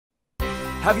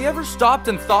Have you ever stopped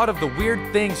and thought of the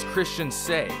weird things Christians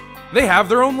say? They have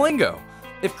their own lingo.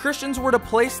 If Christians were to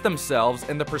place themselves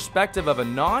in the perspective of a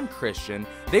non-Christian,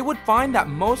 they would find that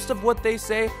most of what they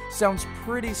say sounds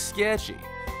pretty sketchy.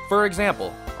 For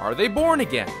example, are they born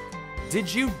again?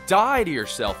 Did you die to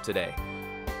yourself today?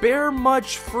 Bear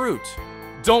much fruit.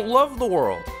 Don't love the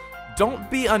world.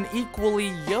 Don't be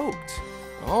unequally yoked.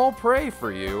 I'll pray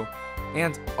for you.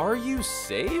 And are you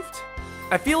saved?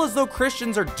 I feel as though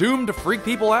Christians are doomed to freak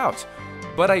people out.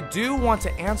 But I do want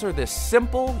to answer this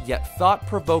simple yet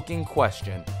thought-provoking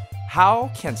question.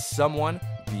 How can someone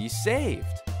be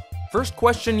saved? First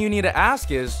question you need to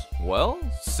ask is, well,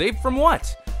 saved from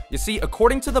what? You see,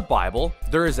 according to the Bible,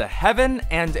 there is a heaven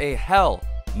and a hell.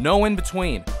 No in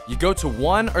between. You go to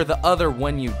one or the other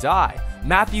when you die.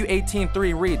 Matthew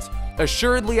 18:3 reads,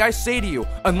 "Assuredly I say to you,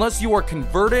 unless you are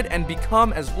converted and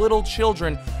become as little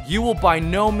children, you will by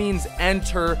no means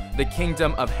enter the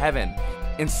kingdom of heaven."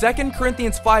 In 2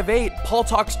 Corinthians 5:8, Paul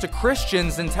talks to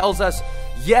Christians and tells us,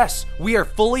 yes, we are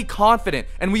fully confident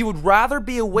and we would rather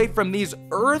be away from these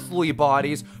earthly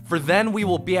bodies, for then we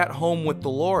will be at home with the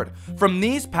Lord. From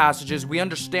these passages, we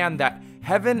understand that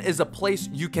heaven is a place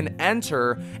you can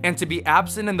enter, and to be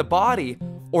absent in the body,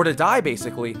 or to die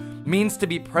basically, means to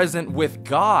be present with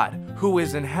God, who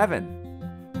is in heaven.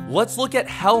 Let's look at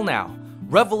hell now.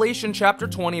 Revelation chapter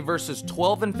 20, verses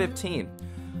 12 and 15.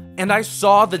 "And I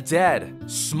saw the dead,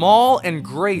 small and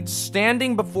great,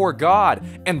 standing before God,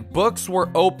 and books were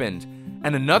opened.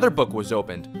 And another book was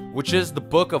opened, which is the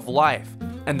book of life.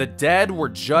 And the dead were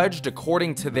judged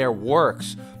according to their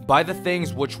works, by the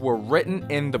things which were written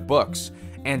in the books.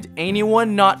 And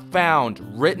anyone not found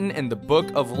written in the book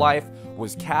of life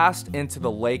was cast into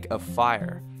the lake of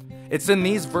fire." It's in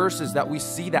these verses that we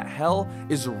see that hell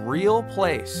is a real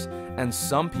place, and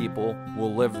some people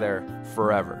will live there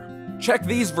forever. Check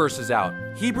these verses out.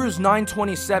 Hebrews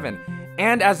 9:27,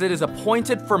 "And as it is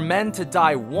appointed for men to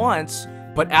die once,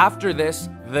 but after this,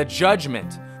 the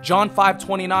judgment." John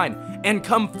 5:29, "And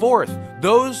come forth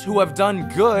those who have done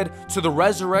good to the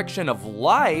resurrection of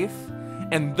life,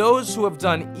 and those who have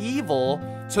done evil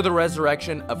to the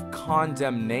resurrection of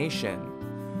condemnation."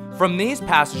 From these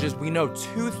passages, we know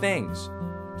two things.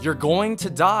 You're going to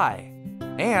die,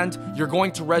 and you're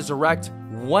going to resurrect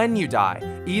when you die,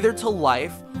 either to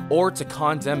life or to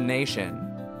condemnation.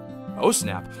 Oh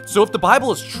snap. So if the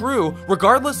Bible is true,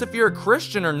 regardless if you're a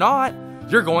Christian or not,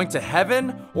 you're going to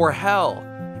heaven or hell.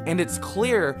 And it's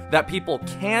clear that people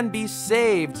can be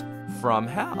saved from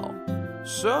hell.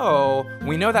 So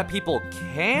we know that people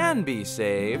can be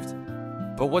saved,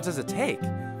 but what does it take?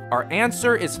 Our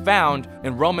answer is found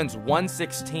in Romans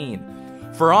 1:16.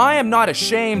 "For I am not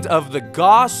ashamed of the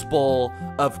gospel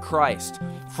of Christ,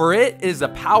 for it is the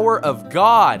power of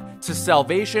God to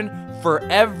salvation for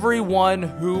everyone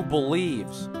who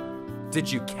believes." Did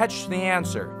you catch the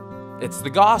answer? It's the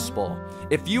gospel.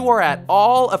 If you are at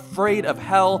all afraid of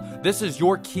hell, this is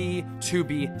your key to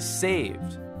be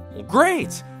saved. Well,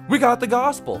 great, we got the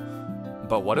gospel.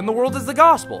 But what in the world is the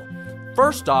gospel?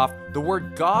 First off, the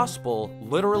word gospel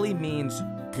literally means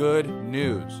good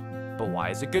news. But why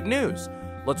is it good news?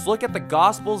 Let's look at the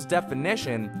gospel's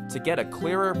definition to get a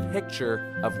clearer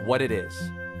picture of what it is.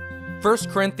 1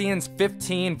 Corinthians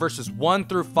 15, verses 1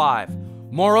 through 5.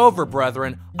 "Moreover,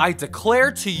 brethren, I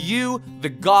declare to you the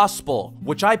gospel,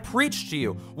 which I preached to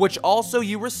you, which also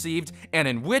you received, and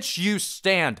in which you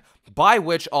stand, by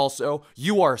which also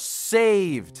you are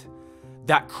saved,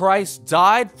 that Christ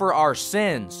died for our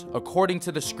sins, according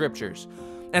to the scriptures,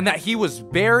 and that he was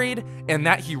buried, and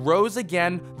that he rose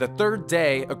again the third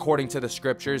day, according to the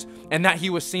scriptures, and that he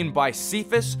was seen by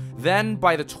Cephas, then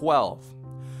by the 12.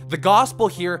 The gospel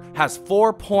here has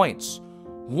 4 points.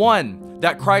 1,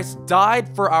 that Christ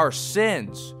died for our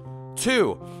sins.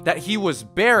 2, that he was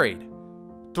buried.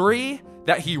 3,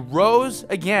 that he rose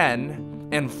again.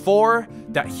 And 4,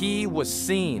 that he was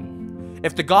seen.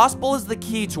 If the gospel is the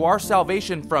key to our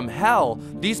salvation from hell,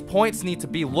 these points need to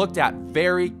be looked at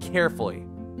very carefully.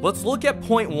 Let's look at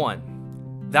point 1,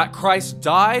 that Christ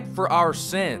died for our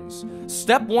sins.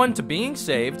 Step 1 to being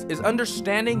saved is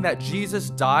understanding that Jesus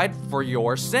died for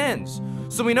your sins.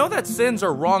 So we know that sins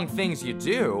are wrong things you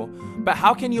do, but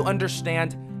how can you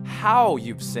understand how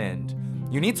you've sinned?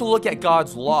 You need to look at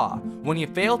God's law. When you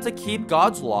fail to keep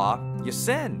God's law, you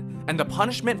sin. And the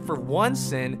punishment for one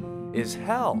sin is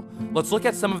hell. Let's look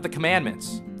at some of the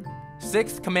commandments.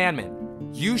 6th commandment,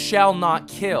 you shall not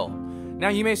kill. Now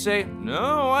you may say,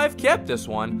 no, I've kept this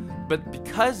one. But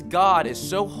because God is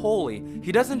so holy,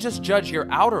 he doesn't just judge your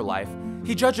outer life,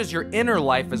 he judges your inner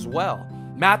life as well.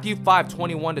 Matthew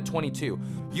 5:21-22.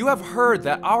 You have heard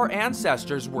that our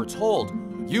ancestors were told,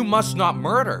 you must not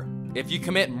murder. If you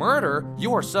commit murder,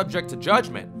 you are subject to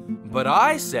judgment. But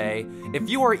I say, if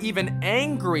you are even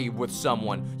angry with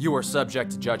someone, you are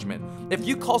subject to judgment. If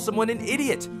you call someone an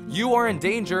idiot, you are in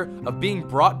danger of being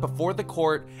brought before the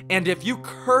court. And if you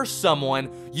curse someone,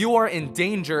 you are in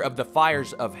danger of the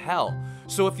fires of hell.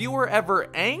 So if you were ever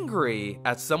angry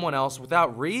at someone else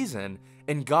without reason,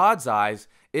 in God's eyes,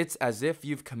 it's as if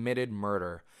you've committed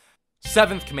murder.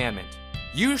 7th commandment,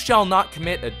 you shall not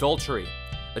commit adultery.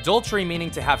 Adultery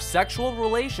meaning to have sexual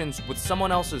relations with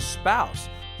someone else's spouse.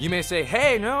 You may say,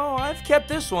 hey, no, I've kept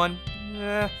this one.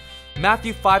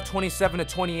 Matthew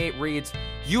 5:27-28 reads,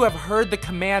 you have heard the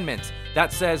commandment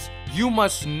that says you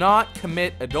must not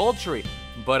commit adultery.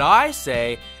 But I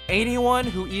say, anyone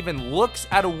who even looks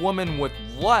at a woman with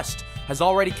lust has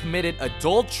already committed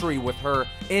adultery with her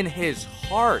in his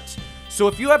heart. So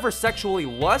if you ever sexually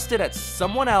lusted at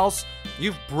someone else,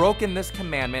 you've broken this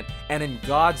commandment, and in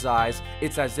God's eyes,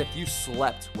 it's as if you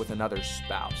slept with another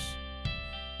spouse.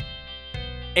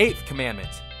 8th commandment,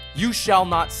 you shall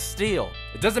not steal.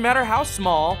 It doesn't matter how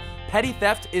small, petty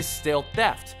theft is still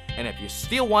theft. And if you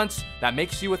steal once, that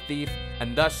makes you a thief,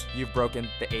 and thus you've broken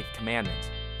the 8th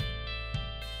commandment.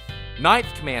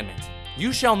 9th commandment,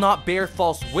 you shall not bear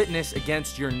false witness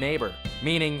against your neighbor,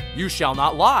 meaning you shall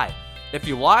not lie. If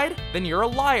you lied, then you're a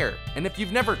liar. And if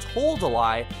you've never told a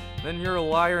lie, then you're a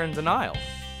liar in denial.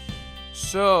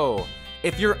 So,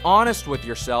 if you're honest with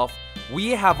yourself,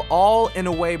 we have all in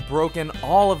a way broken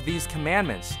all of these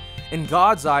commandments. In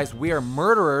God's eyes, we are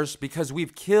murderers because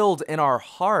we've killed in our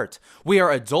heart. We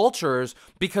are adulterers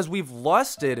because we've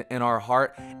lusted in our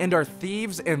heart, and are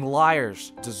thieves and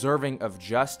liars deserving of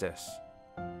justice.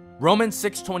 Romans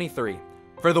 6:23,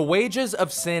 for the wages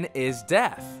of sin is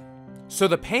death. So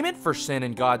the payment for sin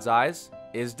in God's eyes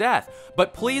is death.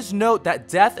 But please note that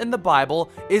death in the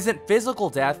Bible isn't physical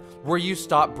death where you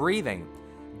stop breathing.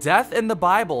 Death in the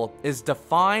Bible is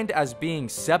defined as being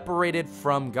separated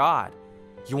from God.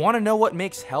 You want to know what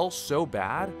makes hell so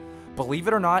bad? Believe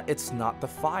it or not, it's not the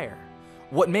fire.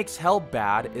 What makes hell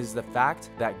bad is the fact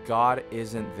that God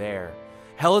isn't there.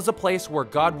 Hell is a place where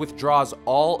God withdraws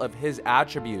all of his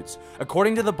attributes.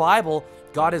 According to the Bible,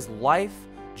 God is life,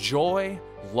 joy,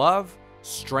 love,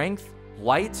 strength,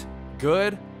 light,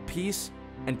 good, peace,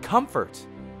 and comfort.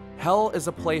 Hell is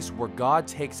a place where God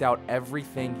takes out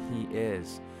everything he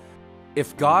is.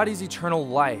 If God is eternal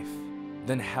life,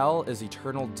 then hell is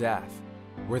eternal death,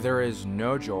 where there is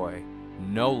no joy,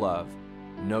 no love,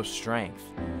 no strength.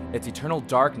 It's eternal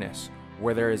darkness,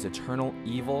 where there is eternal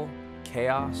evil,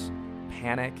 chaos,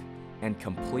 panic, and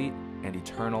complete and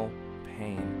eternal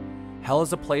pain. Hell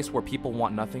is a place where people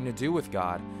want nothing to do with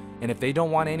God. And if they don't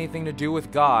want anything to do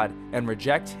with God and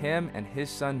reject him and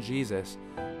his son Jesus,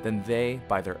 then they,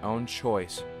 by their own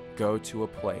choice, go to a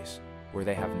place where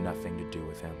they have nothing to do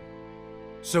with him.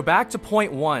 So back to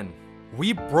point 1,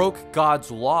 we broke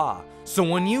God's law. So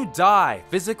when you die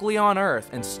physically on earth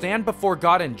and stand before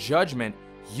God in judgment,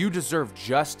 you deserve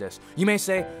justice. You may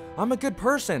say, I'm a good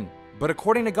person, but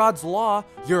according to God's law,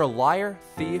 you're a liar,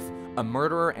 thief, a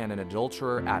murderer, and an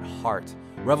adulterer at heart.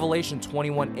 Revelation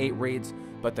 21:8 reads,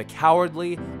 but the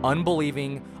cowardly,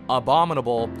 unbelieving,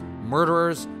 abominable,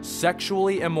 murderers,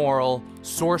 sexually immoral,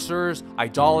 sorcerers,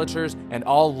 idolaters, and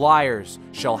all liars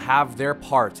shall have their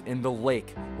part in the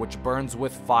lake which burns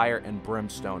with fire and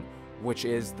brimstone, which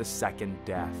is the second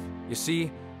death. You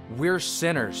see, we're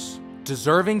sinners,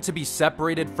 deserving to be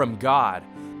separated from God,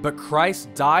 but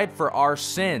Christ died for our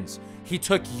sins. He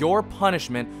took your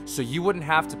punishment so you wouldn't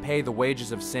have to pay the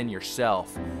wages of sin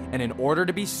yourself. And in order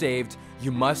to be saved,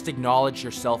 you must acknowledge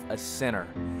yourself a sinner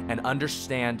and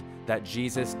understand that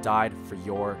Jesus died for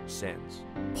your sins.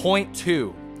 Point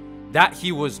 2, that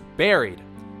he was buried.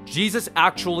 Jesus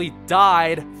actually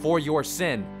died for your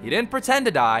sin. He didn't pretend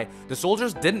to die. The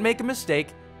soldiers didn't make a mistake.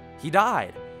 He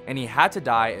died, and he had to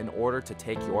die in order to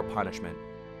take your punishment.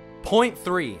 Point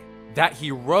 3, that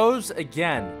he rose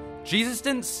again. Jesus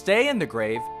didn't stay in the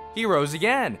grave, he rose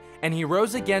again. And he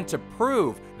rose again to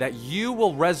prove that you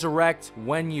will resurrect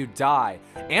when you die,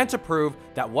 and to prove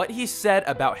that what he said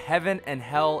about heaven and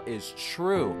hell is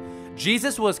true.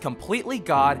 Jesus was completely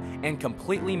God and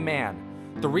completely man.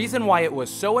 The reason why it was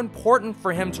so important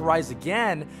for him to rise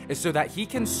again is so that he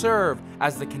can serve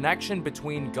as the connection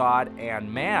between God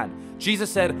and man.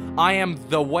 Jesus said, I am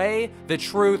the way, the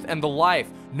truth, and the life.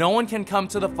 No one can come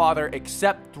to the Father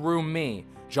except through me.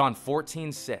 John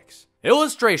 14:6.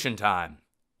 Illustration time.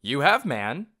 You have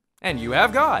man, and you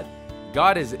have God.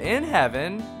 God is in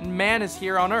heaven, and man is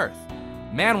here on earth.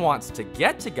 Man wants to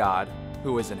get to God,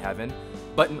 who is in heaven,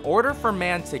 but in order for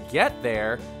man to get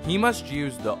there, he must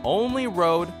use the only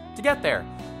road to get there.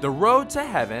 The road to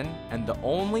heaven and the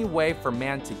only way for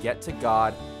man to get to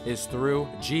God is through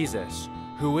Jesus,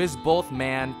 who is both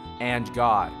man and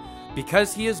God.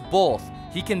 Because he is both,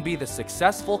 he can be the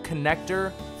successful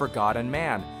connector for God and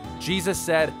man. Jesus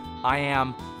said, "I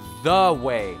am the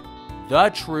way,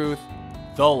 the truth,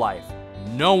 the life.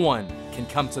 No one can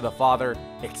come to the Father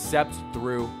except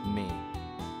through me."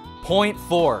 Point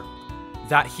 4,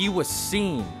 that he was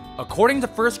seen. According to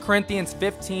 1 Corinthians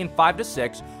 15,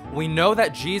 5-6, we know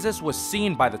that Jesus was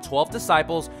seen by the 12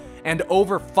 disciples and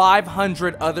over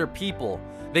 500 other people.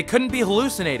 They couldn't be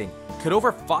hallucinating. Could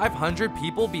over 500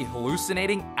 people be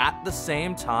hallucinating at the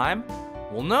same time?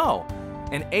 Well, no.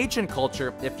 In ancient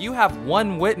culture, if you have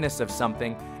one witness of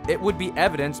something, it would be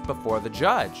evidence before the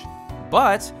judge.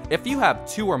 But if you have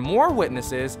 2 or more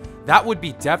witnesses, that would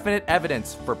be definite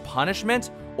evidence for punishment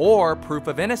or proof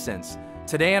of innocence.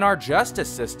 Today in our justice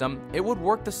system, it would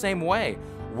work the same way.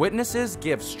 Witnesses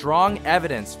give strong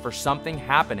evidence for something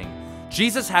happening.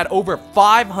 Jesus had over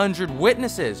 500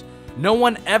 witnesses. No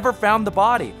one ever found the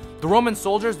body. The Roman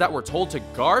soldiers that were told to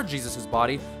guard Jesus'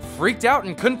 body freaked out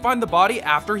and couldn't find the body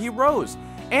after he rose.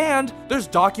 And there's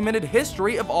documented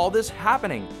history of all this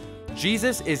happening.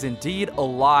 Jesus is indeed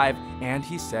alive, and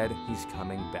he said he's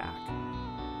coming back.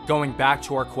 Going back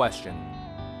to our question,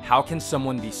 how can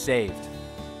someone be saved?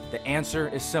 The answer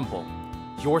is simple.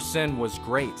 Your sin was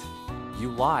great. You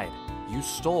lied, you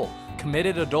stole,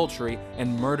 committed adultery,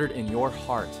 and murdered in your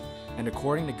heart. And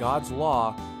according to God's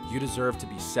law, you deserve to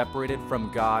be separated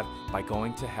from God by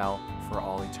going to hell for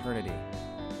all eternity.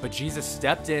 But Jesus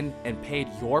stepped in and paid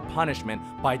your punishment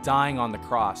by dying on the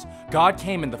cross. God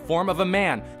came in the form of a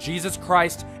man, Jesus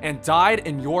Christ, and died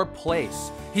in your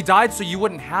place. He died so you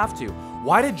wouldn't have to.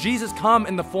 Why did Jesus come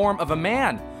in the form of a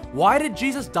man? Why did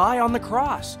Jesus die on the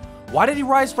cross? Why did he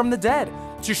rise from the dead?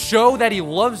 To show that he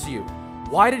loves you.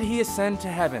 Why did he ascend to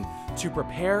heaven? To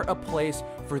prepare a place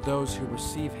for those who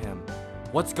receive him.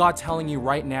 What's God telling you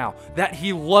right now? That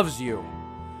he loves you.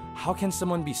 How can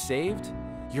someone be saved?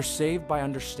 You're saved by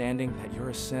understanding that you're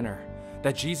a sinner,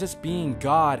 that Jesus, being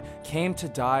God, came to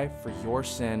die for your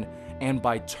sin, and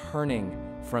by turning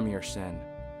from your sin.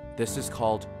 This is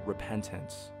called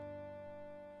repentance.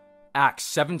 Acts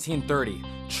 17:30.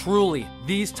 Truly,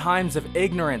 these times of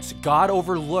ignorance God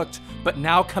overlooked, but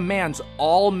now commands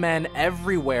all men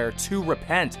everywhere to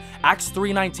repent. Acts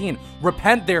 3:19.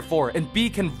 Repent therefore and be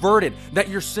converted, that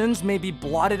your sins may be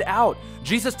blotted out.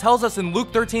 Jesus tells us in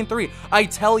Luke 13:3, I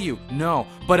tell you, no,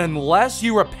 but unless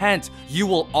you repent, you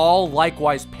will all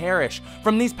likewise perish.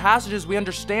 From these passages, we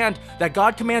understand that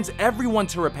God commands everyone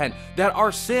to repent, that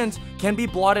our sins can be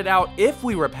blotted out if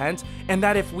we repent, and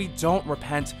that if we don't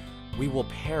repent, we will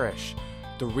perish.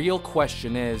 The real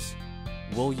question is,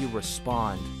 will you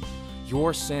respond?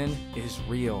 Your sin is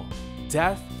real.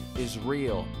 Death is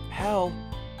real. Hell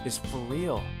is for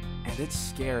real, and it's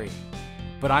scary.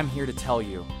 But I'm here to tell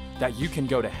you that you can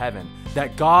go to heaven,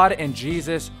 that God and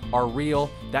Jesus are real,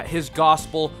 that his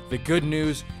gospel, the good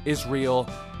news, is real,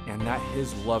 and that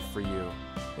his love for you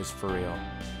is for real.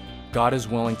 God is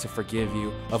willing to forgive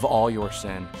you of all your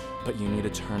sin, but you need to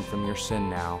turn from your sin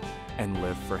now and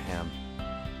live for him.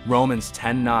 Romans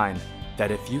 10:9, that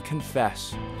if you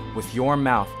confess with your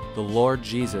mouth the Lord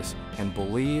Jesus and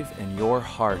believe in your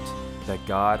heart that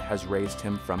God has raised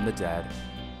him from the dead,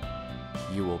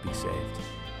 you will be saved.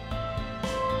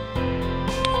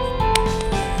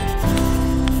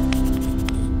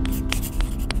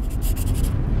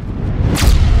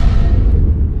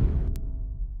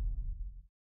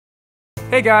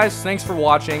 Hey guys, thanks for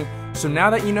watching. So now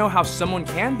that you know how someone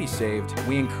can be saved,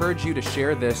 we encourage you to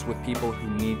share this with people who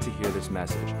need to hear this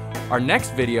message. Our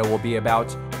next video will be about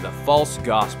the false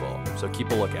gospel, so keep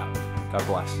a lookout. God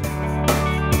bless.